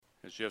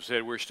As Jeff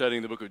said, we're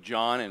studying the book of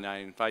John, and I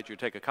invite you to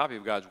take a copy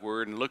of God's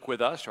Word and look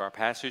with us to our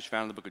passage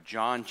found in the book of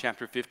John,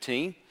 chapter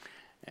 15,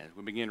 as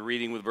we begin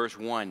reading with verse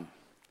 1.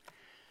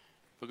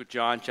 Book of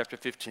John, chapter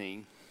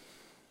 15,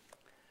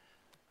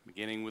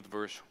 beginning with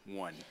verse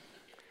 1.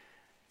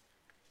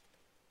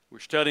 We're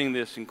studying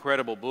this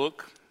incredible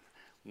book,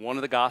 one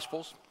of the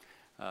Gospels.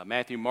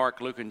 Matthew,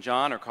 Mark, Luke, and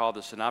John are called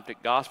the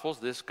Synoptic Gospels.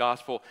 This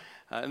Gospel,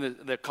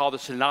 they're called the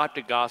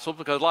Synoptic Gospels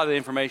because a lot of the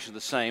information is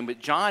the same, but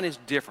John is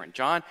different.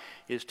 John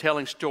is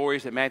telling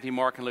stories that Matthew,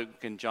 Mark, and Luke,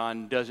 and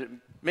John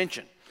doesn't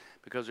mention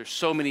because there's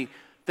so many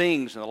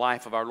things in the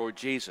life of our Lord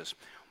Jesus.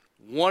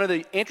 One of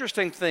the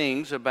interesting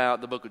things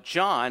about the book of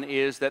John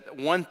is that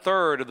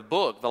 1/3 of the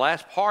book, the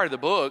last part of the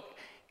book,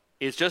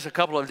 is just a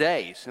couple of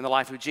days in the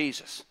life of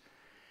Jesus.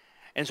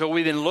 And so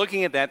we've been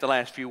looking at that the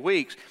last few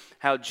weeks,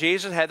 how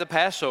Jesus had the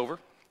Passover,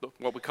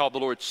 what we call the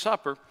Lord's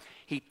Supper.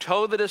 He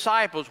told the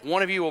disciples,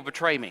 one of you will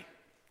betray me.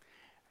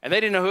 And they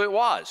didn't know who it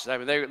was. I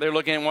mean, they're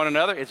looking at one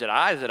another. Is it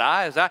I? Is it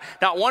I? Is it I?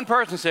 Not one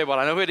person said, well,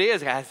 I know who it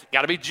is. It's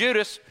got to be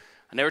Judas.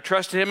 I never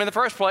trusted him in the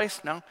first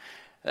place. No.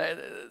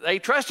 They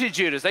trusted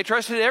Judas. They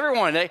trusted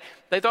everyone.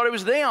 They thought it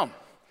was them.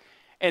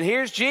 And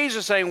here's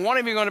Jesus saying, one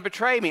of you is going to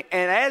betray me.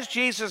 And as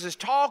Jesus is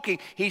talking,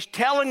 he's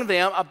telling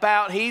them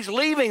about he's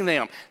leaving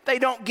them. They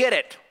don't get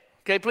it.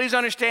 Okay, please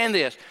understand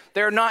this.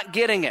 They're not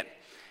getting it.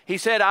 He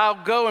said,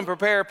 I'll go and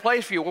prepare a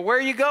place for you. Well, where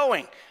are you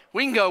going?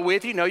 We can go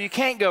with you. No, you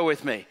can't go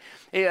with me.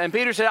 And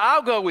Peter said,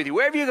 I'll go with you.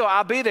 Wherever you go,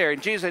 I'll be there.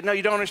 And Jesus said, no,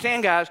 you don't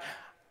understand, guys.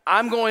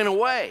 I'm going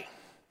away.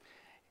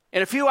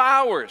 In a few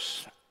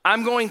hours,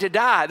 I'm going to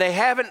die. They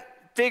haven't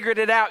figured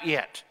it out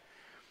yet.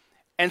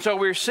 And so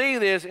we're seeing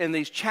this in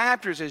these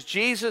chapters as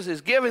Jesus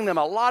is giving them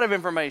a lot of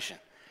information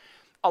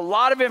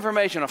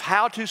of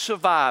how to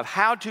survive,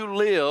 how to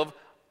live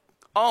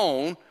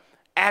on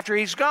after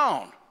he's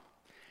gone.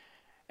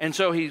 And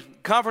so he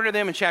comforted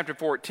them in chapter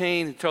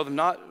 14. He told them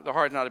the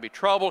heart not to be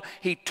troubled.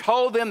 He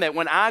told them that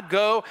when I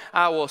go,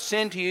 I will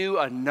send to you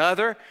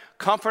another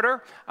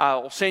comforter. I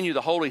will send you the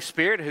Holy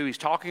Spirit, who he's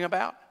talking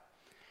about.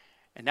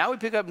 And now we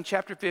pick up in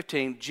chapter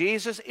 15.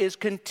 Jesus is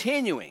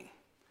continuing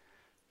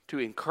to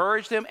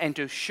encourage them and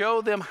to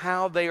show them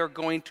how they are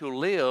going to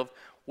live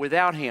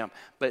without him.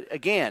 But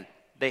again,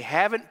 they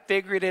haven't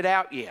figured it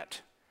out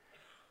yet,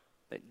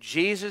 that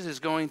Jesus is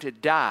going to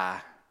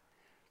die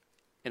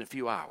in a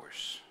few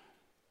hours.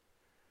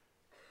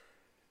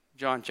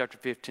 John chapter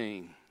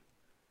 15,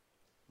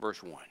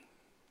 verse 1.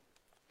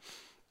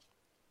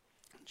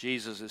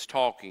 Jesus is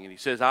talking and he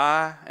says,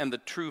 I am the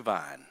true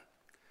vine,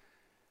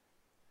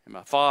 and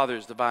my Father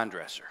is the vine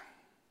dresser.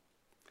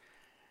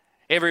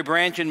 Every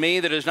branch in me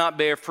that does not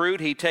bear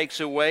fruit, he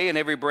takes away, and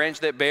every branch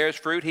that bears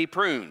fruit, he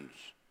prunes,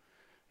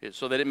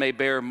 so that it may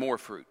bear more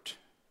fruit.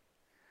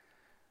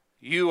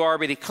 You are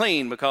already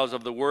clean because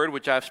of the word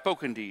which I have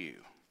spoken to you.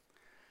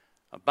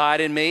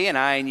 Abide in me, and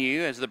I in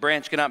you, as the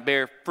branch cannot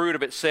bear fruit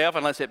of itself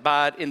unless it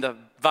abide in the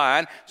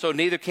vine, so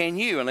neither can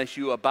you unless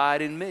you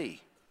abide in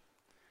me.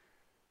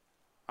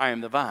 I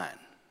am the vine.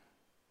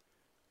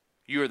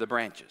 You are the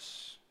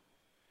branches.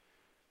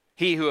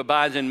 He who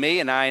abides in me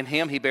and I in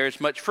him, he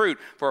bears much fruit.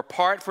 For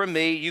apart from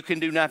me, you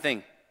can do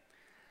nothing.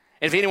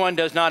 And if anyone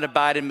does not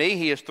abide in me,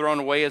 he is thrown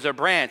away as a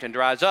branch and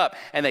dries up.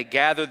 And they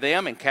gather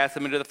them and cast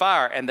them into the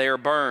fire, and they are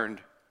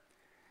burned.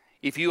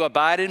 If you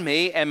abide in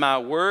me and my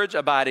words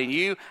abide in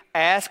you,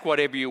 ask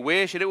whatever you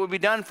wish, and it will be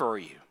done for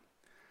you.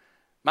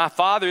 My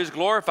Father is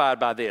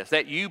glorified by this,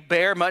 that you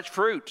bear much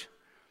fruit,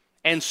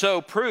 and so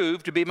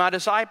prove to be my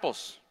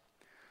disciples.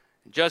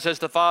 Just as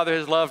the Father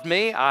has loved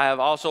me, I have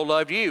also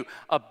loved you.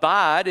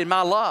 Abide in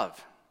my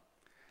love.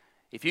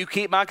 If you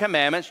keep my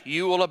commandments,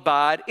 you will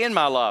abide in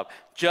my love,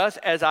 just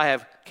as I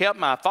have kept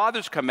my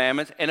Father's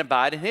commandments and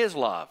abide in his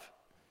love.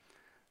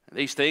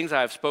 These things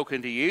I have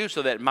spoken to you,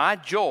 so that my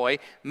joy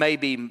may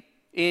be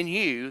in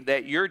you,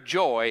 that your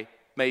joy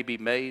may be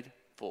made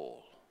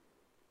full.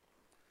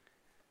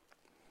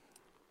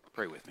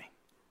 Pray with me.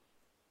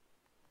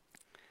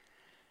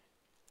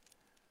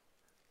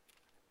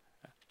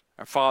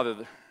 Our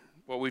Father,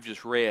 what we've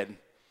just read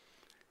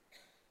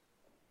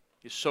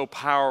is so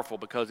powerful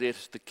because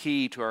it's the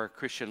key to our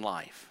Christian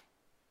life.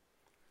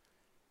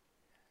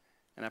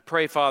 And I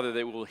pray, Father,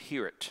 that we'll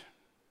hear it.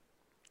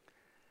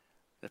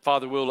 That,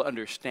 Father, we'll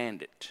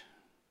understand it.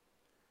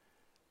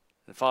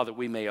 That, Father,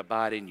 we may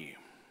abide in you.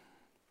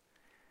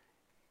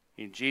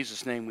 In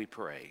Jesus' name we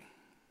pray.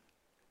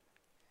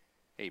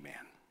 Amen.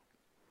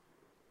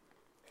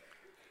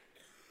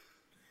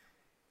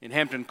 In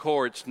Hampton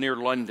Courts near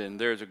London,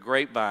 there's a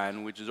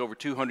grapevine which is over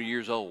 200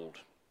 years old.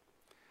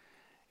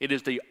 It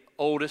is the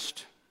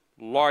oldest,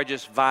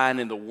 largest vine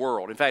in the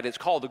world. In fact, it's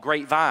called the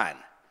Grapevine.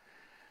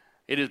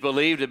 It is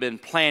believed to have been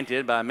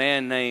planted by a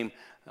man named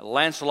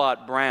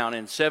Lancelot Brown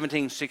in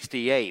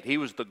 1768. He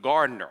was the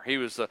gardener. He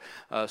was the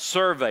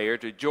surveyor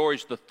to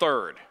George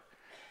III.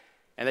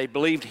 And they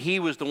believed he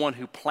was the one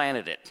who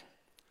planted it.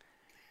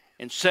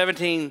 In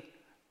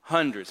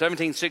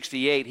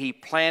 1768, he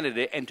planted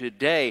it, and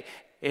today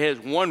it has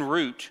one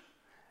root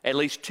at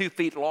least 2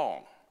 feet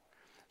long.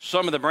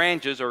 Some of the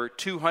branches are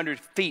 200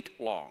 feet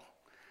long.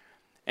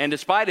 And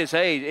despite its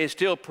age, it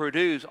still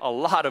produces a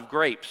lot of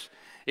grapes.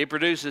 It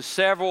produces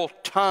several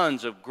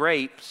tons of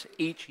grapes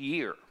each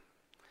year.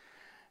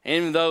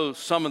 Even though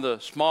some of the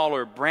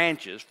smaller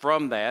branches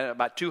from that,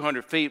 about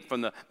 200 feet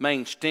from the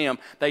main stem,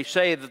 they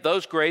say that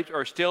those grapes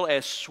are still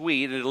as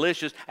sweet and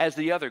delicious as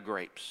the other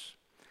grapes.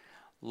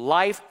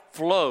 Life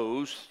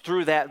flows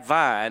through that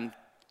vine,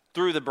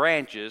 through the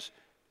branches,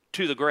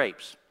 to the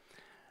grapes.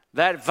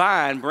 That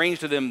vine brings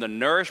to them the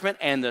nourishment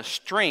and the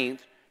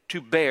strength to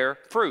bear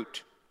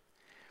fruit.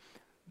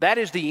 That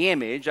is the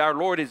image our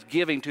Lord is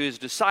giving to his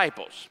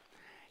disciples.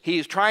 He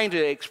is trying to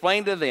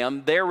explain to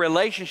them their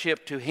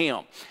relationship to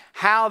him,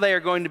 how they are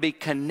going to be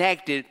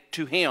connected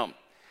to him.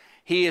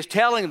 He is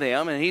telling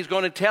them, and he's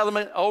going to tell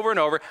them over and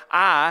over,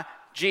 I,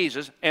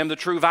 Jesus, am the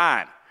true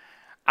vine.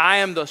 I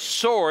am the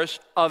source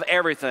of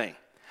everything.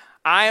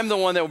 I am the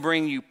one that will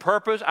bring you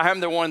purpose. I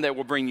am the one that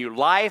will bring you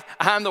life.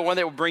 I am the one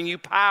that will bring you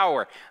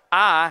power.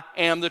 I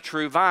am the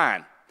true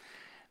vine.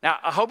 Now,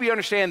 I hope you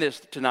understand this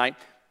tonight.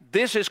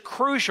 This is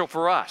crucial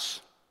for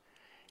us.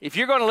 If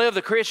you're going to live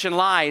the Christian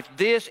life,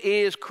 this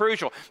is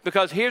crucial.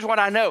 Because here's what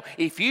I know.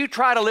 If you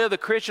try to live the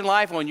Christian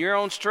life on your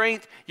own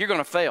strength, you're going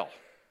to fail.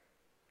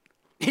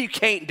 You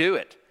can't do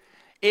it.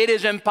 It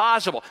is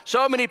impossible.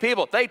 So many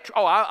people,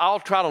 I'll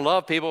try to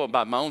love people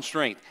by my own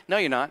strength. No,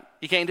 you're not.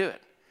 You can't do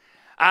it.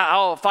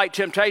 I'll fight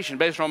temptation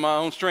based on my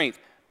own strength.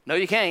 No,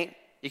 you can't.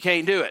 You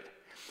can't do it.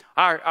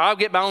 I'll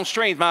get my own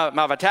strength.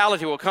 My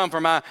vitality will come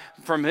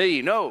from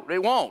me. No,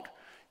 it won't.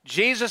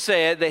 Jesus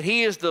said that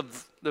he is the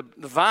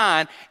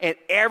vine and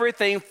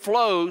everything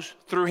flows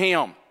through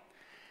him.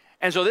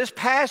 And so this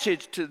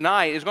passage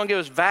tonight is going to give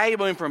us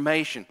valuable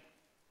information.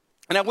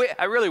 And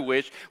I really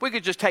wish we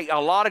could just take a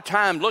lot of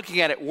time looking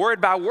at it word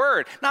by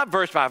word, not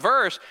verse by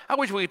verse. I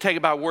wish we could take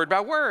it by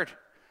word.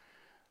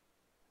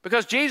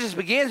 Because Jesus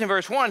begins in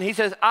verse 1. He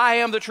says, I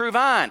am the true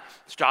vine.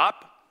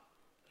 Stop.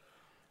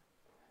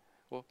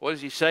 Well, what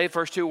does he say,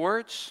 first two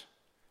words?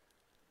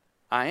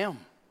 I am.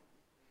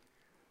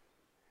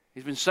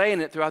 He's been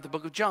saying it throughout the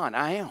book of John.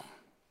 I am.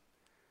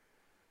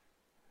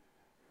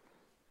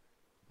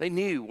 They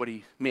knew what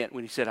he meant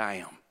when he said, I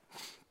am.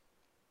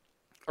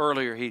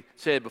 Earlier he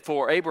said,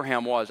 before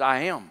Abraham was, I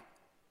am.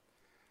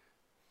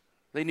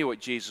 They knew what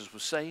Jesus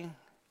was saying.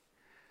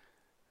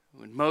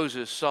 When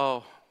Moses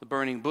saw the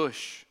burning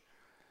bush,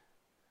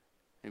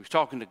 he was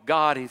talking to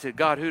God. He said,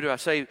 God, who do I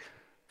say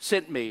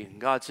sent me? And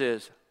God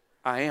says,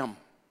 I am.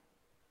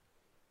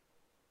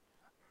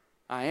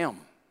 I am.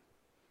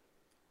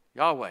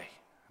 Yahweh.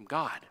 I'm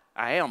God.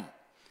 I am.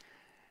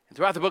 And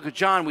throughout the book of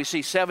John, we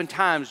see 7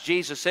 times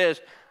Jesus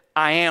says,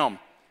 I am.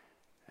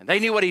 And they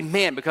knew what he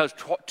meant because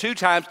 2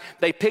 times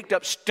they picked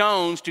up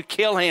stones to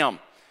kill him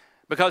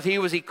because he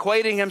was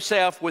equating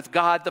himself with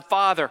God the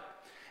Father.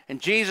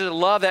 And Jesus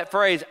loved that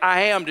phrase,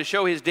 I am, to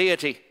show his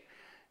deity.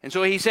 And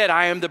so he said,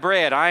 I am the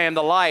bread, I am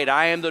the light,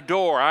 I am the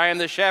door, I am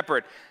the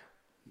shepherd.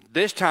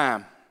 This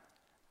time,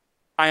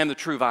 I am the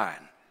true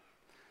vine.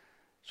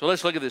 So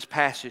let's look at this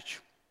passage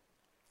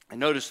and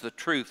notice the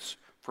truths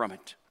from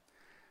it.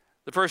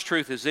 The first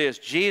truth is this: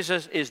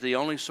 Jesus is the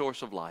only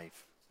source of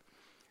life.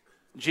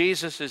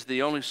 Jesus is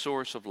the only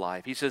source of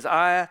life. He says,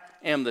 I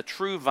am the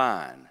true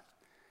vine,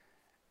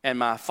 and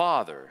my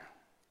Father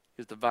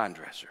is the vine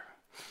dresser.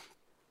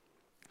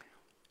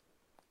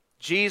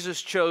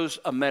 Jesus chose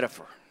a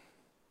metaphor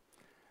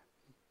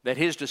that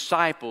his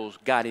disciples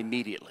got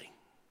immediately.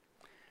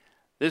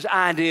 This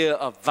idea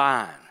of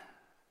vine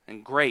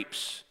and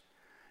grapes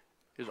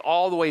is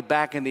all the way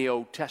back in the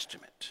Old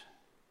Testament.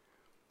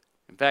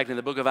 In fact, in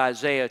the book of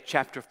Isaiah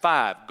chapter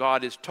 5,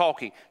 God is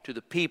talking to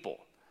the people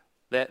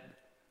that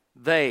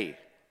they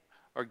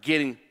are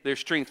getting their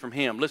strength from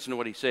him. Listen to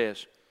what he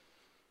says.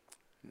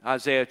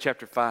 Isaiah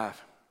chapter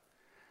 5.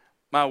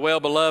 My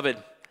well-beloved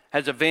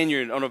has a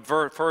vineyard on a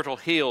fertile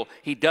hill.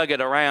 He dug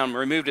it around,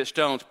 removed its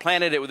stones,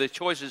 planted it with his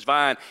choicest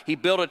vine. He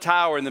built a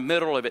tower in the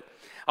middle of it.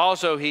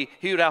 Also, he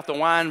hewed out the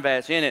wine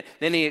vats in it.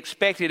 Then he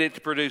expected it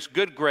to produce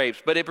good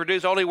grapes, but it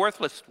produced only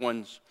worthless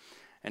ones.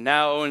 And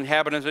now, O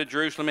inhabitants of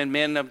Jerusalem and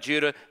men of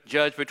Judah,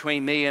 judge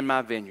between me and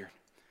my vineyard.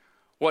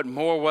 What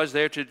more was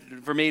there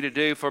for me to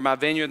do for my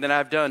vineyard than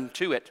I've done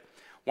to it?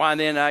 Why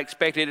then I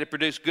expected it to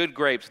produce good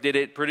grapes? Did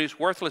it produce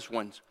worthless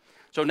ones?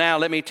 So now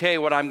let me tell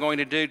you what I'm going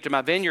to do to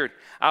my vineyard.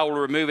 I will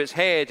remove its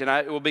hedge, and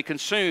it will be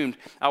consumed.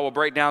 I will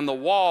break down the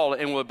wall,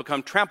 and it will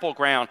become trampled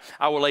ground.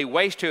 I will lay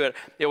waste to it.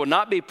 It will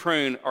not be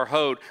pruned or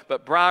hoed,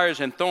 but briars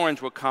and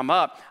thorns will come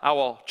up. I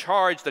will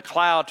charge the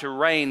cloud to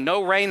rain,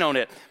 no rain on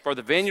it. For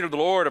the vineyard of the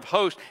Lord of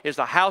hosts is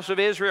the house of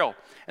Israel,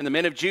 and the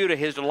men of Judah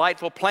his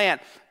delightful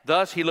plant.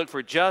 Thus he looked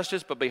for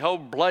justice, but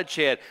behold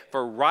bloodshed,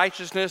 for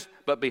righteousness,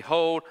 but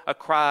behold a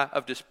cry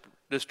of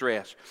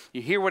distress.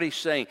 You hear what he's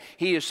saying?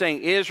 He is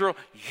saying, Israel,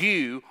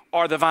 you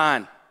are the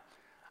vine.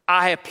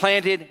 I have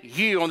planted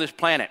you on this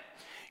planet.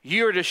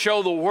 You are to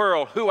show the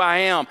world who I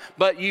am,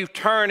 but you've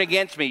turned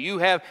against me. You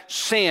have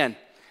sinned.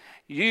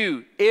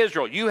 You,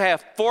 Israel, you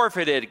have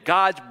forfeited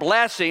God's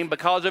blessing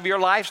because of your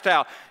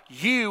lifestyle.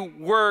 You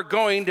were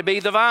going to be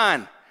the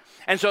vine.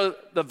 And so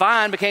the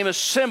vine became a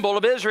symbol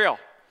of Israel.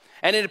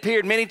 And it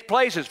appeared many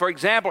places. For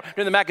example,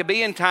 during the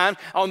Maccabean times,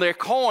 on their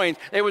coins,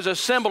 there was a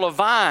symbol of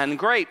vine and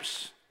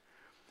grapes.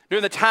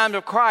 During the time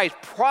of Christ,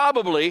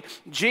 probably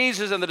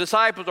Jesus and the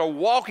disciples are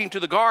walking to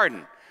the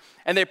garden.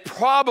 And they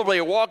probably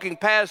are walking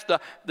past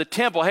the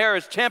temple,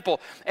 Herod's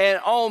temple. And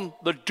on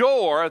the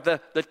door of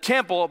the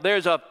temple,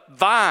 there's a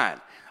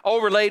vine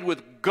overlaid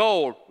with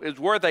gold. It's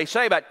worth, they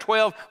say, about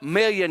 $12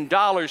 million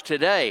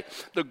today.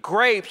 The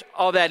grapes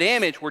of that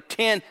image were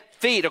 10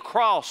 feet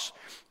across.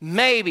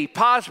 Maybe,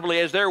 possibly,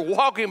 as they're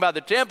walking by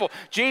the temple,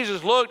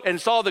 Jesus looked and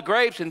saw the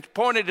grapes and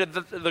pointed to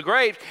the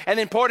grapes and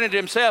then pointed to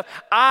himself,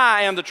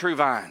 I am the true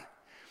vine.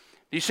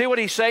 Do you see what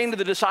he's saying to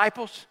the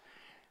disciples?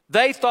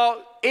 They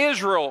thought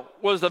Israel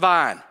was the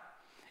vine.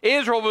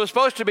 Israel was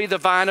supposed to be the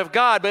vine of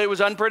God, but it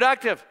was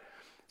unproductive.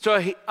 So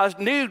a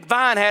new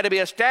vine had to be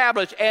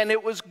established, and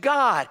it was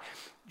God.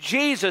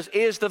 Jesus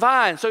is the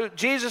vine. So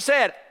Jesus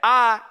said,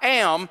 I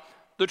am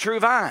the true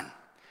vine.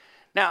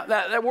 Now,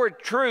 that word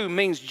true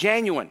means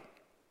genuine.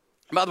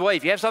 By the way,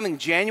 if you have something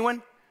genuine,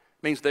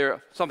 it means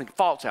there's something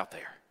false out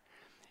there.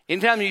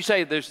 Anytime you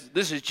say this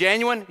is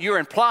genuine, you're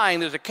implying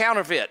there's a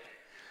counterfeit.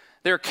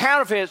 There are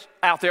counterfeits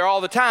out there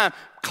all the time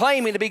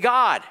claiming to be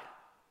God.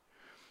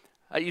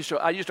 I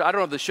don't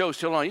know if the show's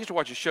still on. I used to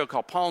watch a show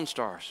called Pawn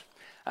Stars.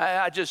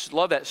 I just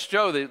love that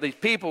show. These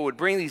people would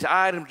bring these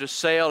items to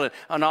sale,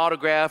 an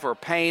autograph or a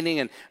painting,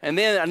 and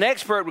then an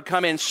expert would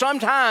come in.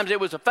 Sometimes it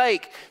was a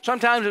fake.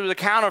 Sometimes it was a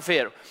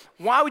counterfeit.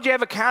 Why would you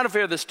have a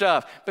counterfeit of this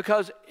stuff?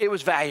 Because it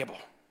was valuable.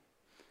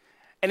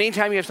 And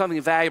anytime you have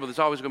something valuable, there's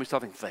always going to be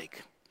something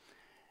fake.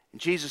 And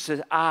Jesus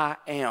says, I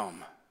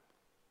am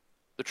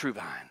the true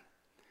vine.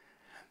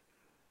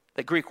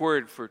 That Greek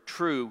word for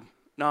true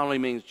not only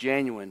means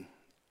genuine,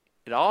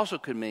 it also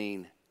could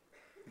mean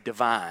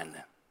divine,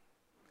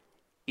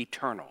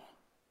 eternal.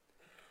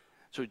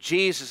 So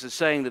Jesus is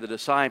saying to the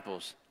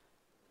disciples,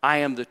 I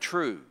am the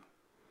true,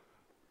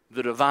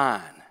 the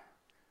divine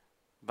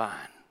vine.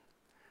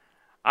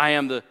 I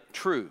am the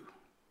true,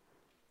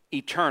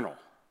 eternal,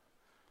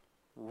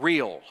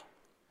 real,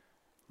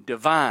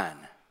 divine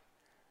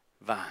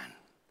vine.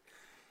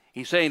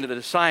 He's saying to the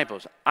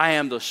disciples, I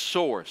am the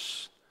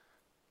source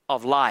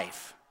of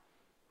life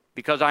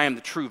because I am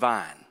the true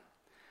vine.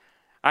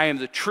 I am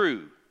the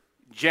true,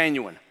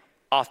 genuine,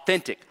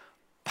 authentic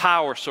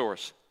power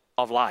source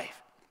of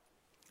life.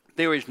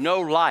 There is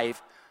no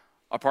life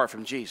apart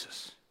from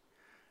Jesus,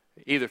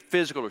 either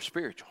physical or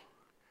spiritual.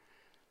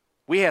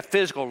 We have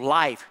physical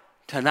life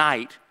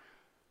tonight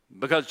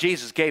because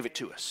Jesus gave it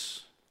to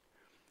us.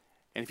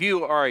 And if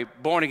you are a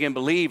born-again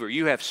believer,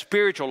 you have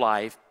spiritual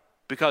life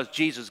because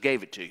Jesus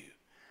gave it to you.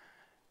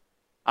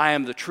 I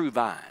am the true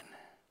vine.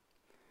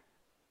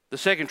 The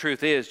second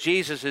truth is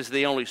Jesus is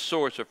the only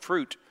source of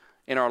fruit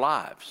in our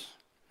lives.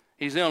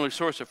 He's the only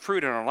source of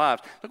fruit in our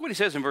lives. Look what he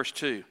says in verse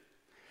 2.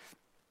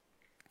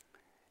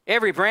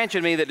 Every branch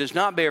in me that does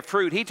not bear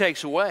fruit, he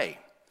takes away.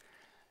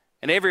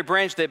 And every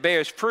branch that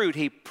bears fruit,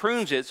 he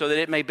prunes it so that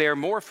it may bear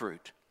more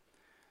fruit.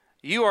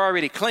 You are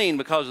already clean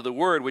because of the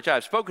word which I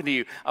have spoken to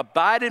you.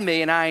 Abide in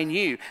me and I in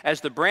you. As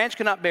the branch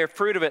cannot bear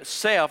fruit of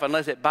itself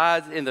unless it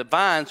abides in the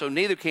vine, so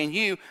neither can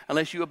you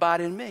unless you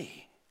abide in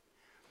me.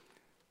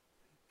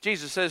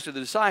 Jesus says to the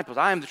disciples,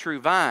 I am the true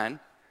vine,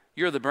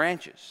 you're the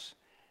branches.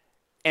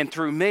 And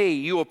through me,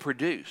 you will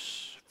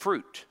produce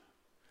fruit.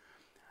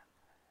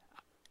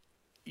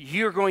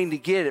 You're going to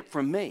get it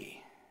from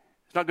me.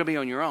 It's not going to be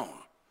on your own.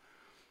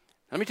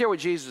 Let me tell you what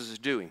Jesus is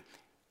doing.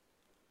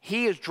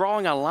 He is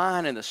drawing a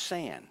line in the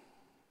sand.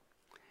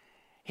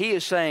 He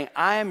is saying,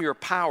 I am your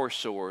power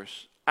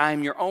source. I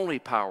am your only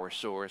power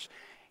source.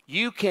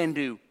 You can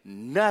do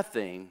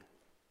nothing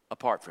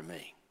apart from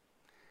me.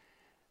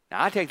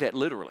 Now, I take that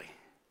literally.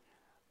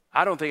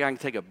 I don't think I can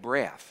take a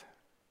breath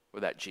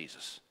without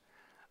Jesus.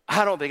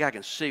 I don't think I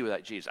can see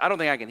without Jesus. I don't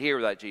think I can hear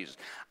without Jesus.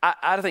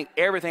 I think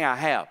everything I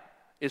have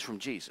is from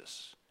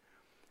Jesus.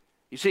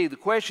 You see, the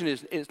question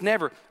is, it's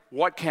never,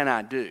 what can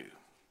I do?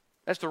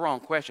 That's the wrong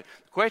question.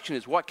 The question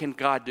is, what can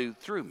God do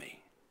through me?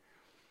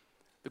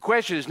 The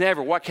question is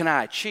never, what can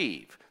I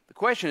achieve? The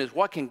question is,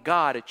 what can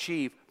God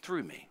achieve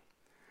through me?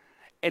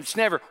 It's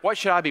never, what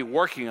should I be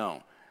working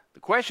on? The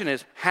question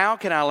is, how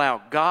can I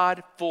allow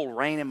God full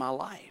reign in my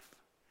life?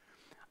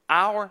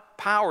 Our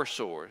power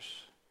source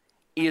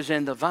is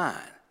in the vine.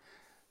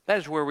 That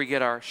is where we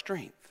get our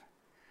strength.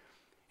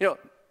 You know,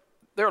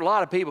 there are a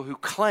lot of people who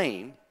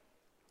claim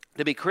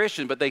to be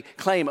Christian, but they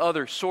claim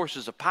other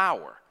sources of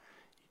power.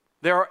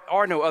 There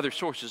are no other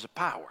sources of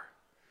power.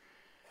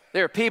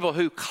 There are people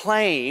who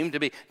claim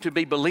to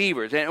be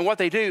believers, and what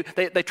they do,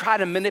 they try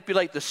to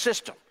manipulate the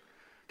system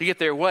to get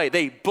their way.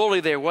 They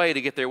bully their way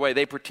to get their way.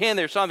 They pretend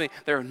they're something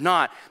they're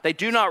not. They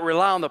do not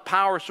rely on the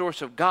power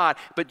source of God,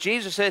 but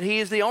Jesus said he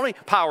is the only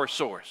power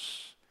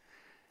source.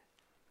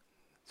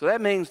 So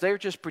that means they're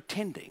just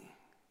pretending.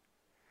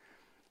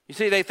 You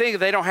see, they think if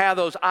they don't have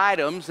those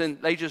items, then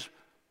they just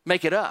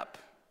make it up.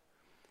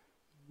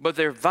 But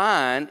their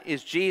vine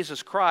is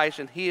Jesus Christ,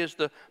 and he is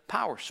the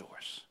power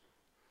source.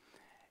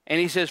 And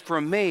he says,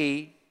 from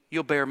me,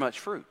 you'll bear much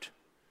fruit.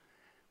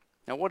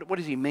 Now, what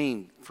does he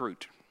mean,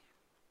 fruit?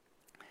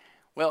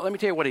 Well, let me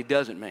tell you what he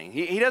doesn't mean.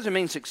 He doesn't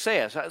mean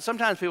success.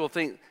 Sometimes people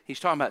think he's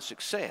talking about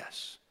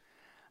success.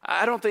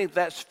 I don't think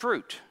that's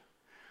fruit.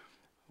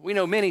 We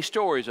know many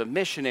stories of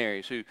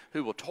missionaries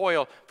who will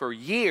toil for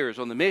years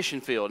on the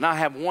mission field and not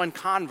have one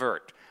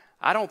convert.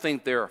 I don't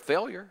think they're a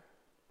failure.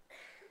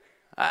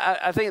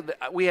 I think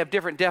that we have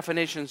different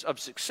definitions of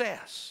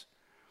success.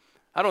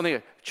 I don't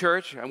think a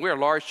church, and we're a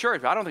large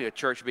church, but I don't think a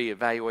church should be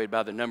evaluated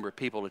by the number of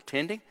people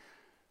attending.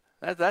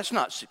 That's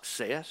not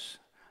success.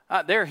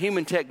 There are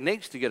human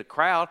techniques to get a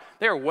crowd.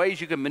 There are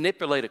ways you can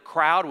manipulate a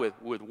crowd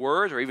with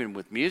words or even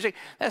with music.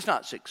 That's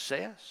not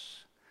success.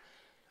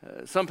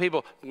 Some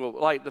people will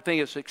like to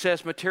think of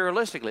success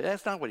materialistically.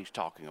 That's not what he's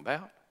talking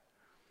about.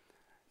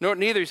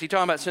 Neither is he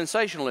talking about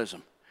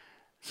sensationalism.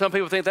 Some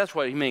people think that's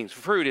what he means.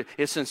 Fruit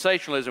is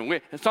sensationalism.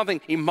 It's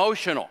something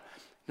emotional.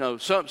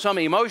 Some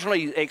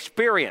emotionally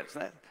experience.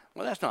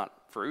 Well, that's not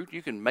fruit.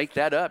 You can make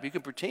that up. You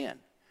can pretend.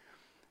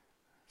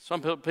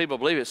 Some people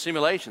believe it's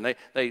simulation.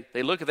 They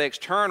look at the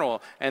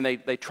external and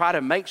they try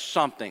to make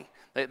something.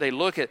 They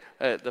look at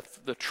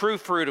the true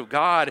fruit of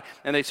God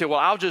and they say, well,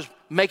 I'll just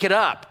make it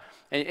up.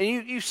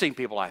 And you've seen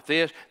people like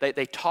this.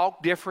 They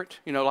talk different.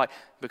 Like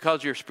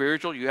because you're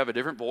spiritual, you have a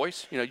different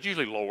voice. It's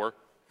usually lower.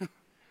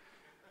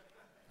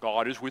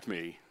 God is with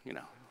me,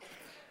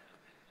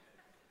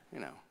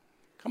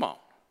 Come on.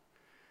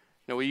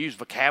 We use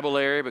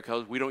vocabulary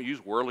because we don't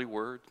use worldly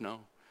words. No.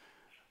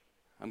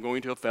 I'm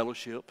going to a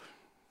fellowship.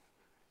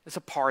 It's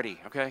a party,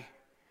 okay?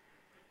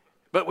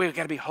 But we've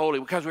got to be holy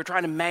because we're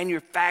trying to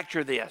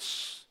manufacture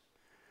this.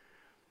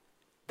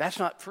 That's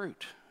not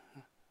fruit.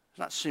 It's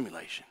not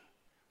simulation.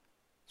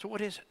 So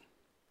what is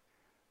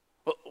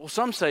it? Well,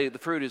 some say the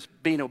fruit is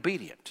being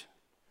obedient.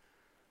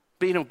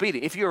 Being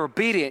obedient. If you're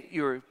obedient,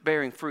 you're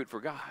bearing fruit for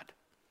God.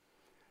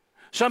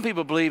 Some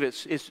people believe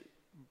it's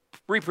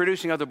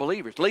reproducing other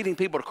believers, leading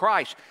people to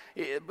Christ.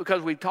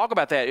 Because we talk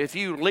about that. If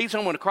you lead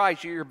someone to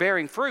Christ, you're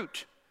bearing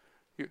fruit.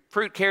 Your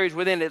fruit carries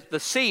within it the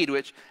seed,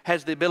 which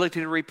has the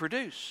ability to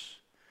reproduce.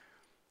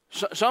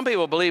 Some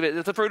people believe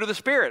it's the fruit of the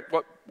Spirit.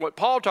 What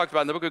Paul talks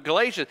about in the book of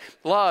Galatians,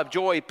 love,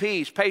 joy,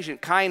 peace, patience,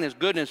 kindness,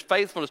 goodness,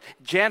 faithfulness,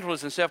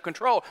 gentleness, and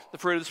self-control, the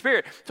fruit of the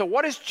Spirit. So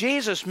what does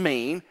Jesus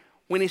mean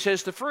when he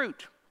says the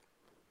fruit?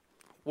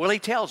 Well, he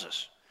tells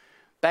us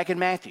back in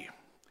Matthew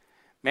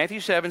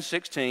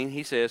 7:16,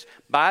 he says,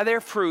 by their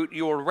fruit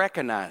you will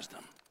recognize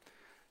them.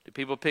 Do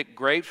people pick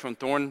grapes from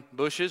thorn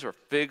bushes or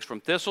figs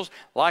from thistles?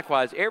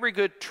 Likewise, every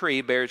good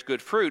tree bears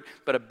good fruit,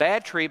 but a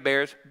bad tree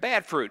bears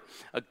bad fruit.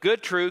 A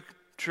good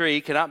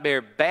tree cannot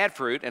bear bad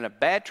fruit, and a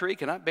bad tree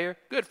cannot bear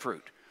good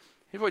fruit.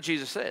 Here's what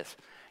Jesus says.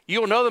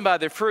 You'll know them by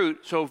their fruit,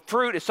 so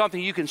fruit is something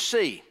you can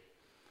see.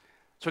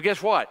 So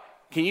guess what?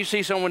 Can you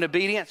see someone in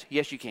obedience?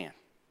 Yes, you can.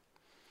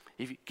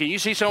 Can you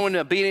see someone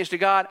in obedience to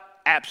God?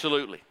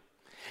 Absolutely.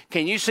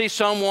 Can you see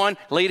someone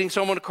leading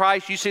someone to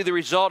Christ? You see the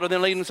result of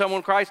them leading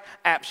someone to Christ?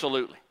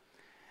 Absolutely.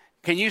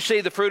 Can you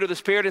see the fruit of the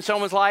Spirit in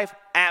someone's life?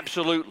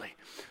 Absolutely.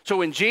 So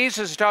when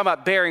Jesus is talking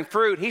about bearing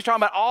fruit, he's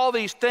talking about all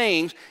these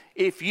things.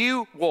 If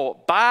you will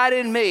abide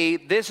in me,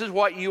 this is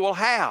what you will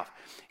have.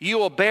 You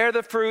will bear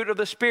the fruit of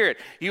the Spirit.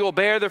 You will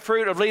bear the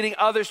fruit of leading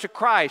others to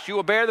Christ. You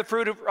will bear the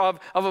fruit of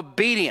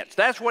obedience.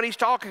 That's what he's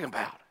talking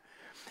about.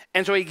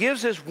 And so he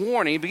gives this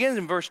warning. He begins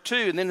in verse 2,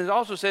 and then it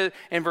also says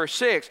in verse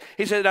 6,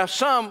 he said, now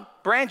some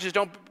branches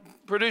don't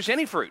produce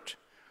any fruit.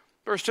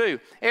 Verse 2,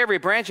 every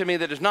branch of me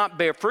that does not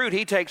bear fruit,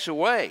 he takes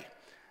away.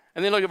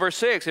 And then look at verse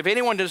 6. If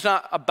anyone does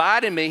not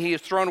abide in me, he is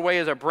thrown away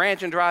as a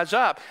branch and dries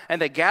up. And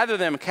they gather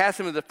them and cast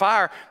them into the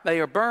fire. They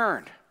are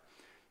burned.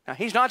 Now,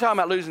 he's not talking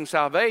about losing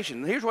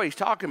salvation. Here's what he's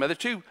talking about.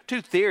 There's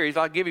two theories.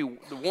 I'll give you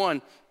the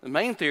one. The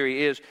main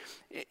theory is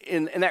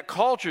in that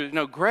culture,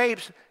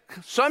 grapes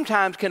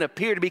sometimes can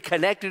appear to be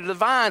connected to the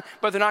vine,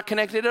 but they're not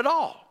connected at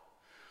all.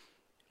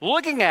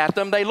 Looking at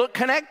them, they look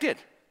connected.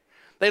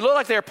 They look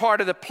like they're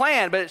part of the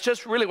plant, but it's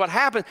just really what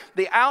happens.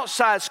 The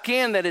outside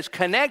skin that is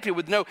connected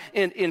with no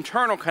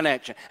internal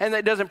connection, and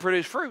that doesn't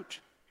produce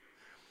fruit.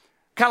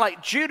 Kind of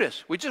like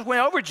Judas. We just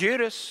went over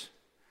Judas.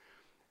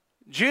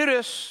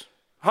 Judas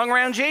hung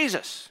around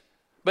Jesus,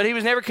 but he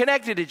was never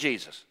connected to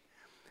Jesus.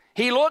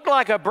 He looked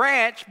like a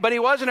branch, but he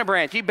wasn't a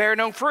branch. He bare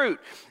no fruit.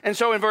 And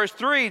so in verse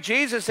 3,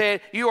 Jesus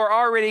said, you are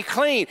already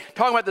clean.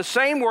 Talking about the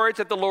same words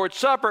at the Lord's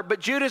Supper, but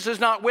Judas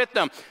is not with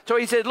them. So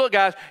he said, look,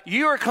 guys,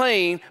 you are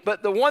clean,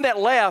 but the one that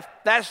left,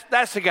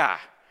 that's the guy.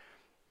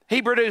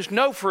 He produced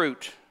no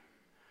fruit.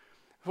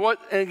 And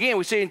again,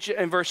 we see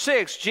in verse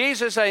 6,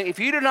 Jesus saying, if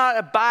you do not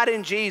abide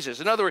in Jesus,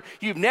 in other words,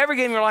 you've never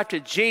given your life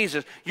to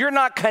Jesus, you're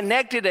not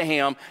connected to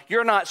him,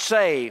 you're not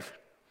saved,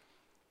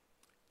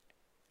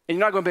 and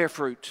you're not going to bear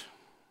fruit.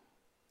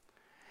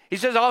 He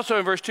says also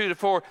in verse 2 to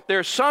 4, there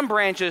are some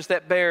branches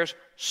that bears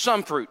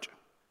some fruit.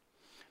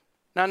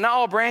 Now, not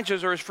all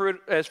branches are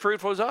as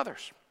fruitful as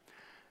others.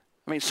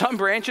 I mean, some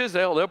branches,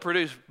 they'll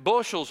produce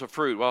bushels of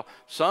fruit, while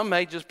some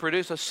may just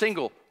produce a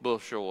single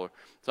bushel, or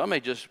some may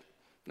just,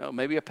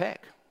 maybe a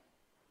peck.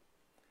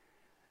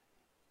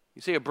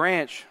 You see, a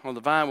branch on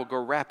the vine will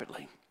grow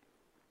rapidly.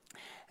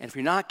 And if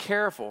you're not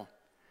careful,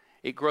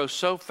 it grows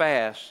so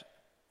fast,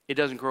 it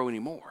doesn't grow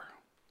anymore.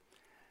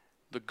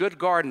 the good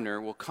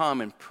gardener will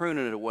come and prune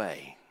it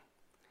away.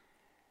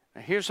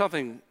 Now, here's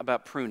something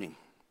about pruning.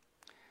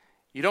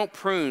 You don't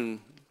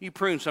prune, you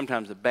prune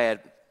sometimes the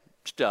bad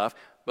stuff,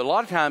 but a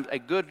lot of times a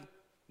good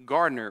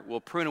gardener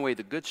will prune away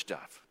the good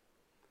stuff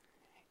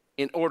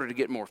in order to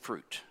get more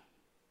fruit.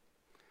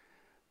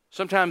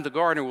 Sometimes the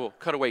gardener will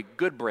cut away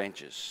good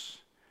branches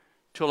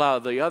to allow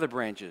the other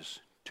branches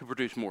to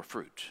produce more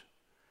fruit.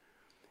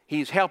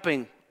 He's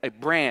helping a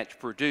branch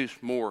produce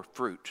more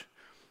fruit.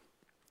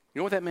 You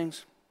know what that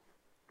means?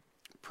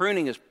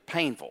 Pruning is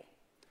painful,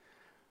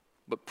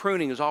 but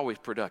pruning is always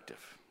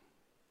productive.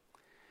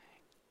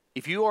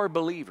 If you are a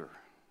believer,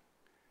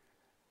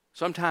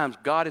 sometimes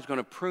God is going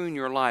to prune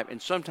your life,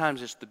 and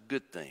sometimes it's the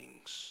good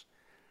things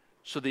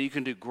so that you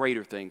can do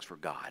greater things for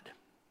God.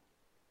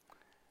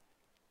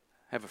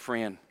 I have a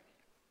friend.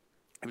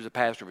 He was a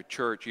pastor of a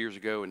church years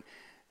ago, and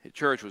the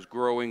church was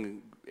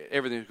growing.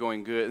 Everything was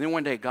going good. And then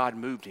one day, God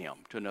moved him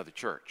to another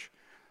church.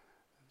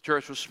 The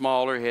church was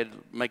smaller, he had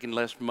making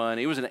less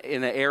money. It was in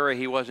an era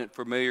he wasn't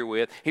familiar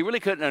with. He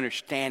really couldn't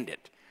understand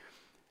it.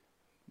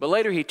 But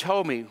later he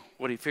told me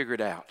what he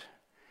figured out.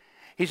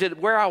 He said,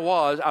 where I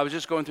was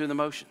just going through the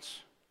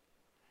motions.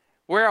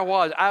 Where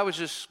I was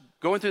just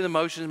going through the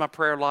motions, my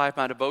prayer life,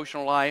 my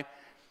devotional life,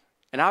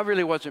 and I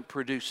really wasn't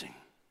producing.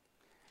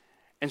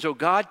 And so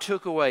God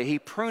took away, he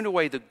pruned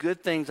away the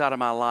good things out of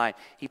my life.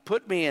 He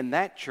put me in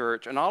that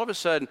church, and all of a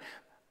sudden,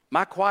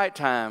 my quiet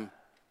time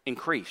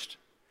increased.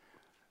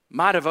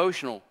 My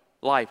devotional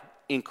life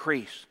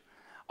increased.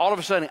 All of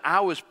a sudden, I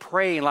was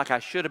praying like I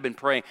should have been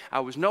praying. I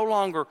was no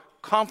longer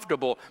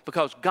comfortable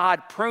because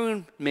God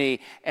pruned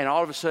me, and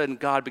all of a sudden,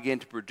 God began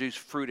to produce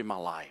fruit in my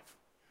life.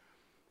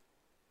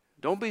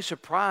 Don't be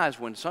surprised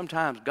when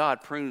sometimes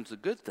God prunes the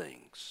good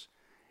things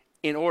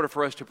in order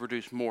for us to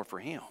produce more for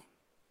him.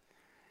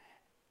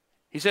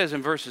 He says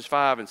in verses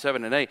 5 and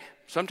 7 and 8,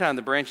 sometimes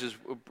the branches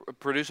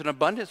produce an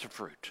abundance of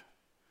fruit.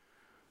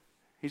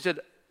 He said,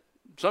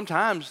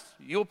 sometimes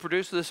you'll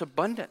produce this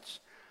abundance.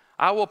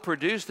 I will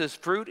produce this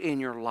fruit in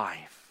your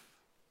life.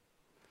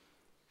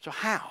 So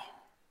how?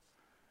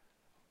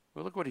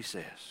 Well, look what he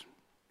says.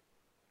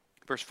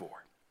 Verse 4.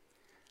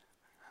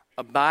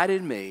 Abide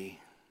in me,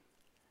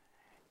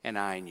 and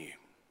I in you.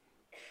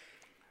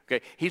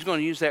 Okay, he's going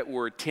to use that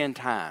word 10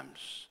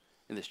 times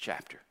in this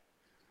chapter.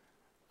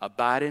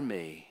 Abide in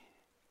me,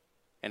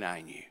 and I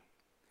in you.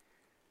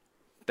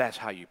 That's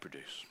how you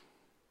produce.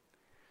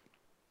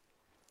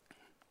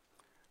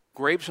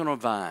 Grapes on a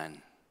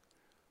vine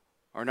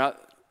are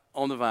not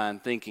on the vine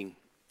thinking,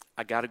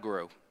 I got to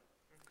grow.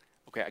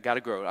 Okay, I got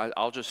to grow.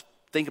 I'll just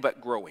think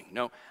about growing.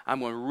 No, I'm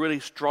going to really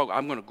struggle.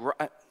 I'm going to grow.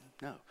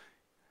 No.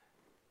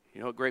 You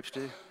know what grapes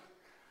do?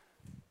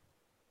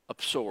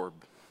 Absorb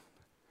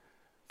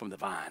from the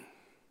vine.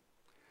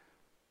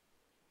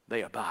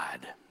 They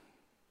abide.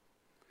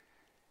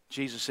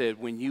 Jesus said,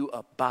 when you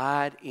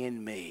abide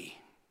in me,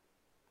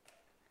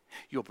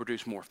 you'll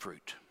produce more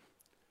fruit.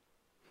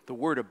 The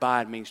word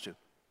abide means to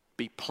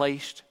be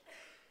placed,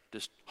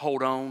 to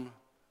hold on,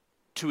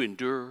 to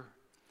endure.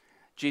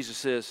 Jesus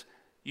says,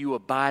 you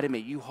abide in me,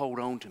 you hold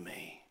on to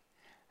me,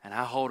 and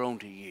I hold on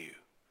to you,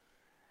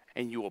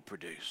 and you will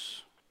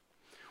produce.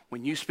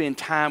 When you spend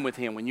time with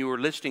him, when you are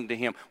listening to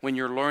him, when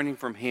you're learning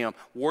from him,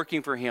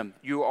 working for him,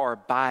 you are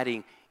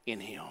abiding in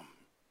him.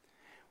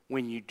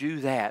 When you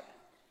do that,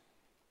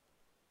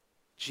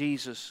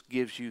 Jesus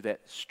gives you that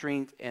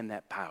strength and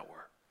that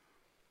power.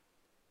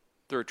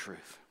 Third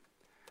truth.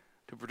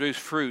 To produce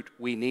fruit,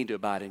 we need to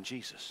abide in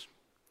Jesus.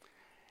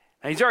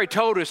 And he's already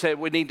told us that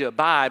we need to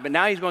abide, but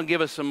now he's going to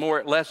give us some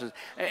more lessons.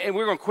 And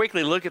we're going to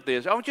quickly look at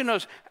this. I want you to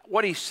notice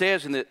what he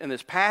says in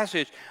this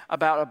passage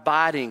about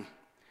abiding.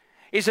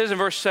 He says in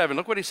verse 7,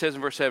 look what he says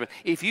in verse 7.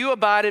 If you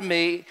abide in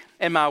me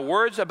and my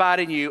words abide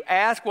in you,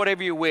 ask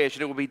whatever you wish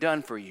and it will be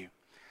done for you.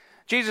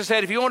 Jesus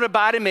said, if you want to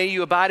abide in me,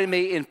 you abide in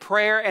me in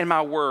prayer and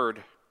my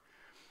word.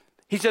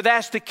 He said,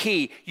 that's the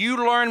key.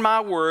 You learn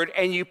my word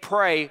and you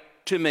pray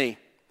to me.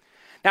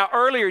 Now,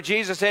 earlier,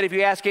 Jesus said, if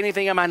you ask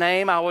anything in my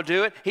name, I will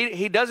do it.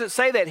 He doesn't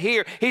say that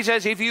here. He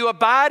says, if you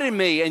abide in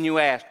me and you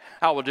ask,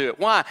 I will do it.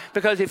 Why?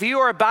 Because if you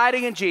are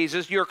abiding in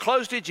Jesus, you're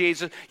close to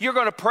Jesus, you're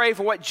going to pray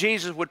for what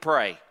Jesus would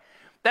pray.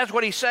 That's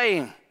what he's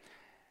saying.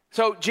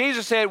 So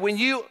Jesus said, when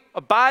you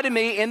abide in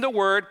me in the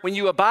word, when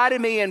you abide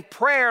in me in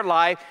prayer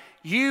life,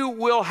 you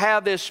will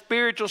have this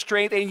spiritual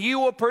strength and you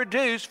will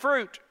produce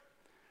fruit.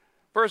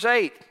 Verse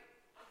 8,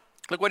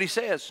 look what he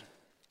says.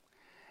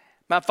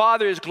 My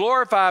Father is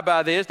glorified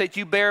by this, that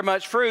you bear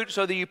much fruit,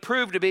 so that you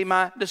prove to be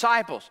my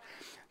disciples.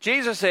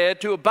 Jesus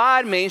said to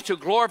abide means to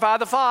glorify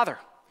the Father.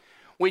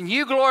 When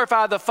you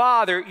glorify the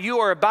Father, you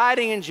are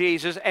abiding in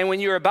Jesus, and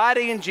when you're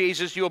abiding in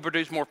Jesus, you will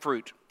produce more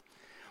fruit.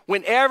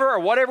 Whenever or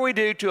whatever we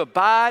do to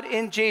abide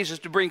in Jesus,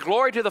 to bring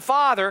glory to the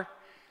Father,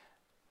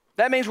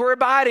 that means we're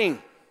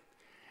abiding.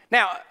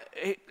 Now,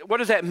 what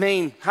does that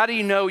mean? How do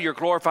you know you're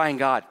glorifying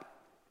God?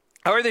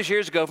 I heard this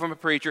years ago from a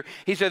preacher.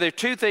 He said there are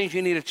two things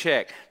you need to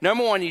check.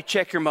 Number one, you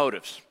check your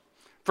motives.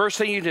 First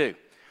thing you do.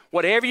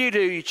 Whatever you do,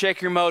 you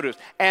check your motives.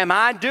 Am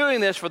I doing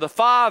this for the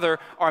Father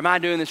or am I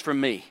doing this for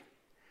me?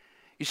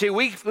 You see,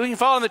 we can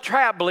fall in the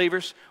trap,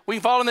 believers. We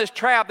can fall in this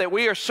trap that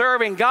we are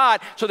serving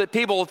God so that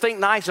people will think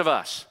nice of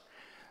us.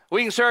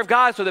 We can serve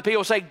God so that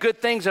people say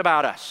good things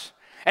about us.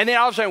 And then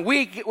all of a sudden,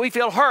 we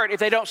feel hurt if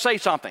they don't say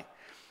something.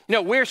 You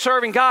know, we're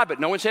serving God, but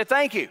no one said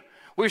thank you.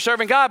 We're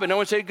serving God, but no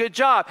one said good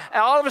job.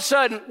 And all of a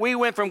sudden, we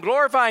went from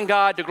glorifying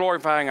God to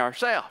glorifying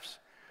ourselves.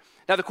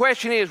 Now, the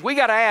question is, we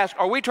got to ask,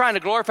 are we trying to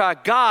glorify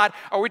God,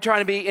 or are we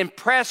trying to be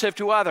impressive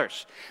to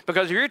others?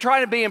 Because if you're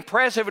trying to be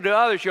impressive to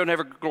others, you'll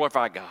never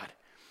glorify God.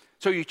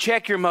 So you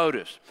check your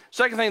motives.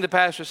 Second thing the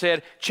pastor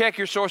said, check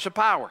your source of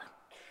power.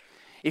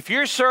 If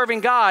you're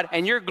serving God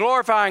and you're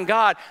glorifying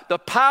God, the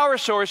power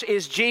source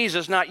is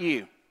Jesus, not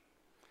you.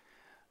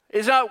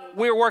 It's not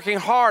we're working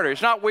harder.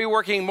 It's not we're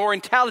working more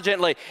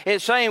intelligently.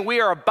 It's saying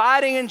we are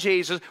abiding in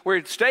Jesus.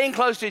 We're staying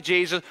close to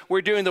Jesus.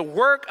 We're doing the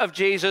work of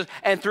Jesus.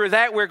 And through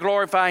that, we're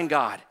glorifying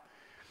God.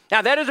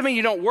 Now, that doesn't mean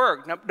you don't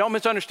work. Now, don't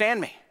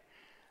misunderstand me.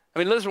 I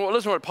mean, listen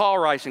to what Paul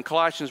writes in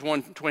Colossians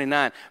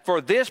 1:29.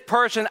 For this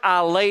person I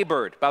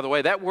labored. By the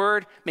way, that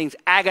word means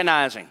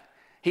agonizing.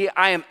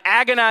 I am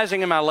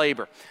agonizing in my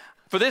labor.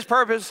 For this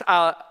purpose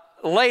I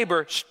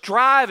labor,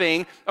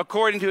 striving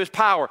according to his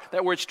power.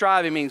 That word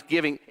striving means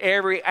giving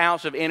every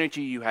ounce of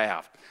energy you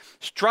have.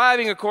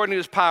 Striving according to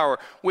his power,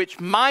 which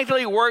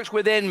mightily works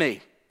within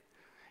me.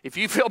 If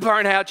you feel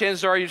burned out,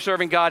 chances are you're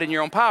serving God in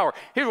your own power.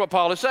 Here's what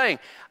Paul is saying.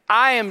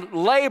 I am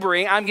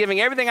laboring, I'm giving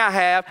everything I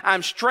have,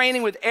 I'm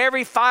straining with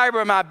every fiber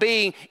of my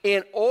being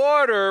in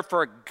order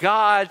for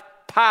God's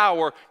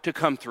power to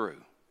come through.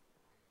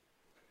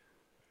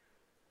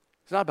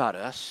 It's not about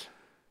us,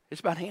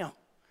 it's about him.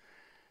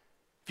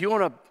 If you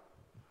want to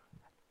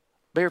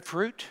bear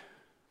fruit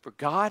for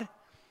God,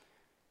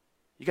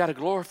 you got to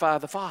glorify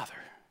the Father.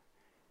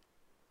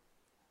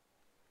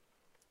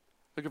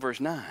 Look at verse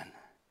 9.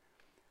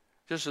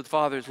 Just as the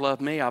Father has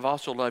loved me, I've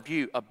also loved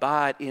you.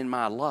 Abide in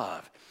my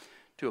love.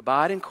 To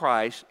abide in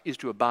Christ is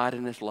to abide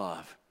in his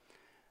love.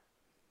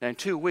 Now, in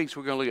 2 weeks,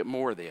 we're going to look at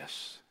more of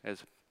this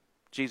as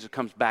Jesus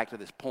comes back to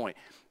this point.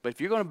 But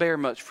if you're going to bear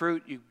much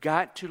fruit, you've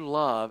got to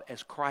love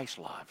as Christ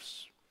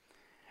loves.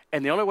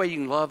 And the only way you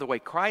can love the way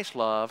Christ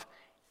loved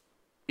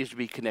is to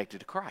be connected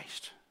to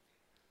Christ.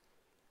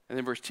 And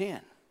then verse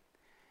 10.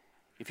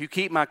 If you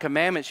keep my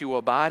commandments, you will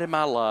abide in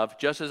my love,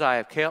 just as I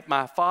have kept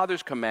my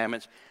Father's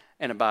commandments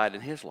and abide in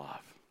his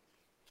love.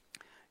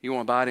 You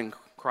want to abide in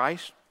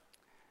Christ?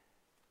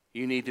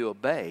 You need to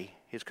obey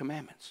his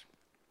commandments.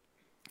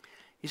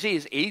 You see,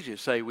 it's easy to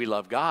say we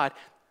love God,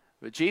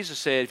 but Jesus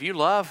said if you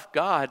love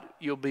God,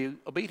 you'll be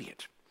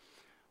obedient.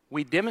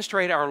 We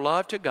demonstrate our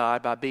love to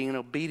God by being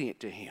obedient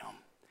to him.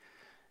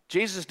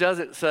 Jesus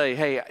doesn't say,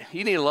 hey,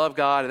 you need to love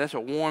God, and that's a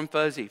warm,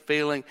 fuzzy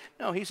feeling.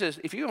 No, he says,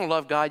 if you're going to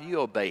love God, you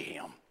obey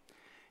him.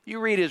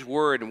 You read his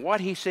word, and what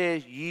he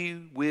says,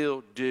 you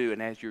will do.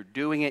 And as you're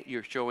doing it,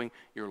 you're showing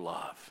your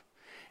love.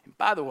 And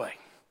by the way,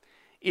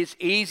 it's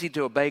easy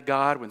to obey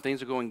God when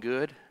things are going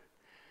good,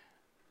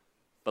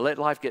 but let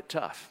life get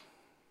tough.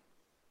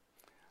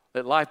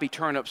 Let life be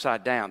turned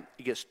upside down.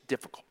 It gets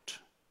difficult.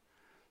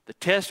 The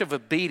test of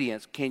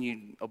obedience, can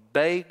you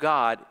obey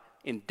God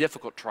in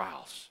difficult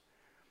trials?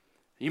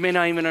 You may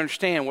not even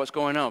understand what's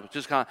going on. It's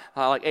just kind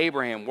of like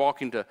Abraham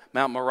walking to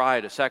Mount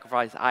Moriah to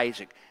sacrifice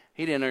Isaac.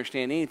 He didn't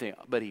understand anything,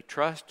 but he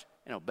trusted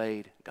and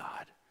obeyed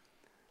God.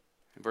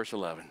 In verse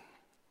 11.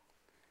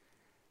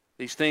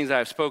 These things I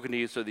have spoken to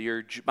you so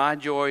that my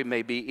joy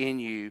may be in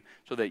you,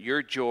 so that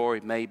your joy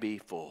may be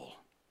full.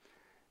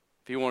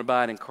 If you want to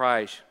abide in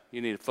Christ,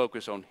 you need to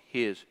focus on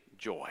his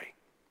joy.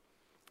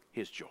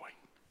 His joy.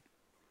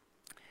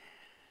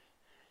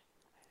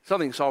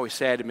 Something that's always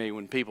sad to me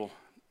when people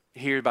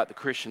hear about the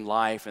Christian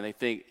life and they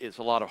think it's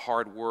a lot of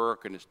hard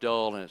work and it's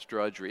dull and it's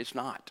drudgery. It's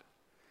not.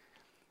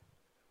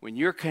 When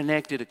you're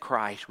connected to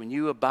Christ, when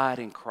you abide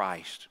in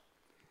Christ,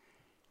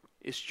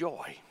 it's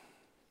joy.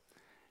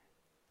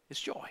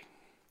 It's joy.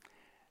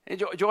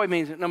 And joy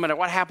means that no matter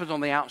what happens on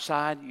the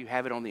outside, you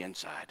have it on the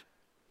inside.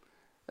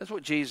 That's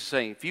what Jesus is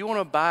saying. If you want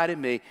to abide in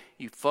me,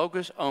 you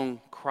focus on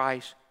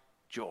Christ's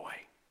joy.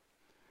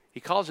 He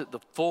calls it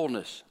the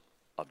fullness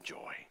of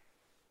joy.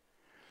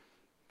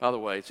 By the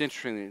way, it's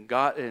interesting,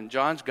 in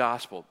John's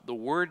gospel, the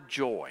word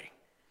joy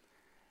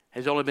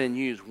has only been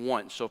used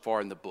once so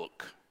far in the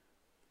book.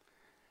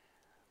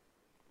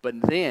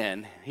 But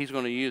then he's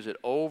going to use it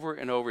over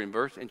and over in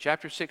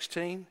chapter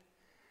 16.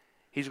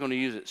 He's going to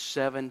use it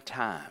 7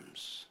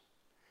 times.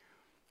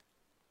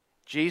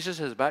 Jesus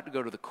is about to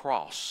go to the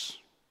cross.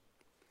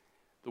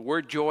 The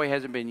word joy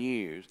hasn't been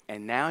used,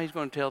 and now he's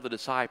going to tell the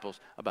disciples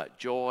about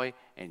joy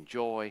and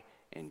joy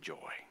and joy.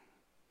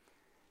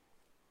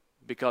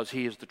 Because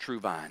he is the true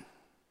vine,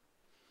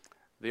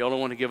 the only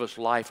one to give us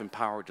life and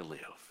power to live.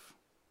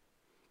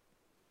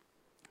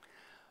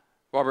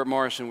 Robert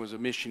Morrison was a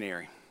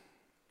missionary.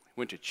 He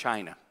went to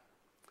China.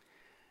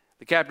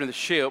 The captain of the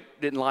ship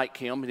didn't like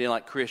him. He didn't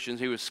like Christians.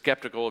 He was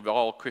skeptical of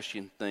all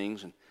Christian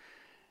things. And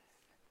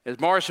as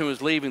Morrison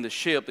was leaving the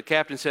ship, the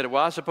captain said,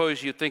 well, I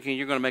suppose you're thinking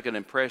you're going to make an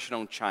impression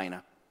on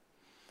China.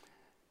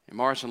 And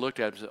Morrison looked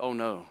at him and said, oh,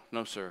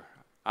 no, sir,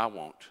 I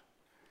won't.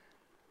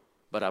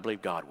 But I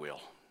believe God will.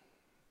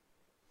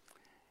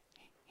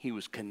 he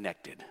was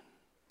connected.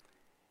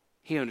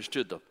 He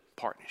understood the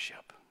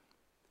partnership.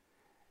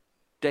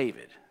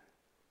 David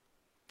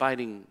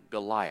fighting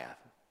Goliath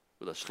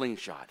with a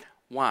slingshot.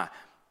 Why?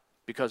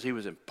 Because he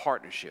was in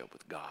partnership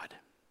with God.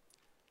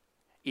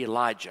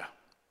 Elijah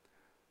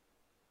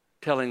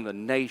telling the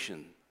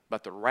nation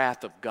about the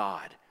wrath of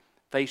God,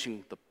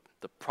 facing the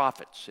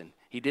prophets, and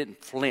he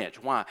didn't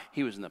flinch. Why?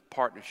 He was in the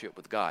partnership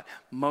with God.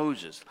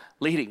 Moses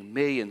leading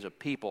millions of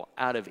people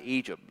out of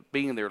Egypt,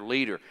 being their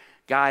leader,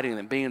 guiding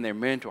them, being their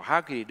mentor.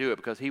 How could he do it?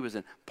 Because he was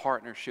in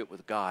partnership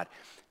with God.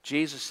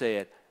 Jesus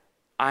said,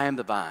 I am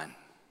the vine,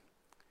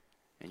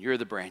 and you're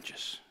the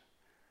branches.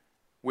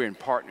 We're in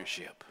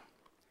partnership,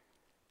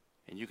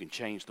 and you can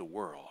change the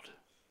world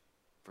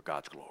for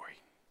God's glory.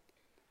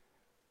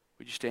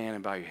 Would you stand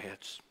and bow your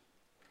heads?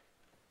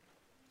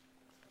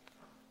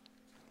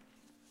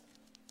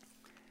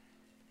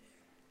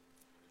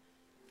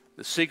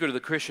 The secret of the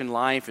Christian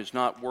life is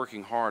not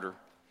working harder.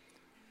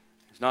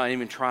 It's not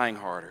even trying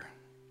harder.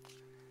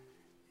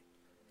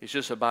 It's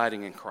just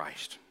abiding in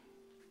Christ.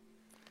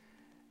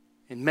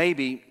 And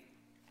maybe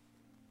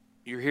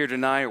you're here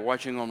tonight or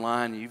watching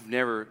online and you've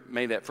never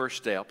made that first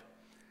step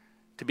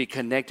to be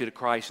connected to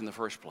Christ in the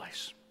first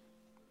place.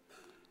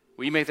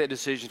 Will you make that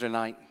decision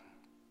tonight?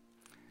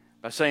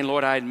 By saying,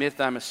 Lord, I admit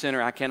that I'm a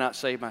sinner. I cannot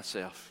save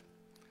myself.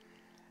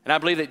 And I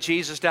believe that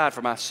Jesus died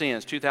for my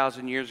sins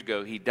 2,000 years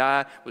ago. He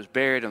died, was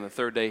buried, on the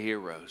third day he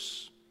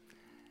arose.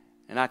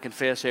 And I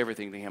confess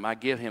everything to him. I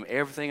give him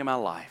everything in my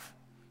life.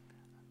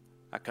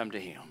 I come to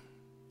him.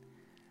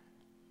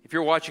 If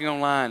you're watching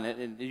online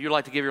and you'd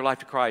like to give your life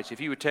to Christ, if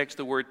you would text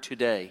the word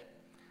today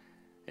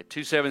at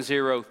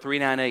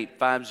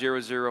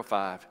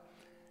 270-398-5005,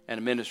 and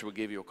a minister will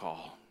give you a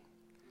call.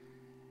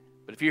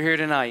 But if you're here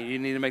tonight, you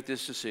need to make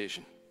this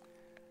decision.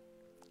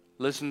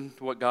 Listen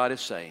to what God is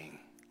saying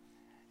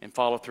and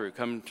follow through.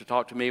 Come to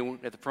talk to me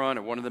at the front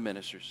or one of the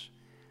ministers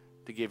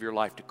to give your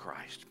life to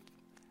Christ.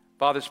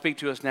 Father, speak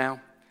to us now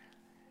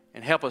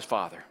and help us,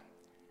 Father,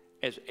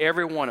 as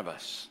every one of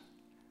us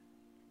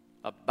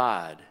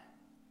abide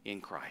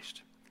in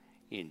Christ.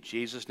 In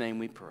Jesus' name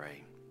we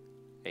pray.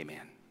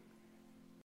 Amen.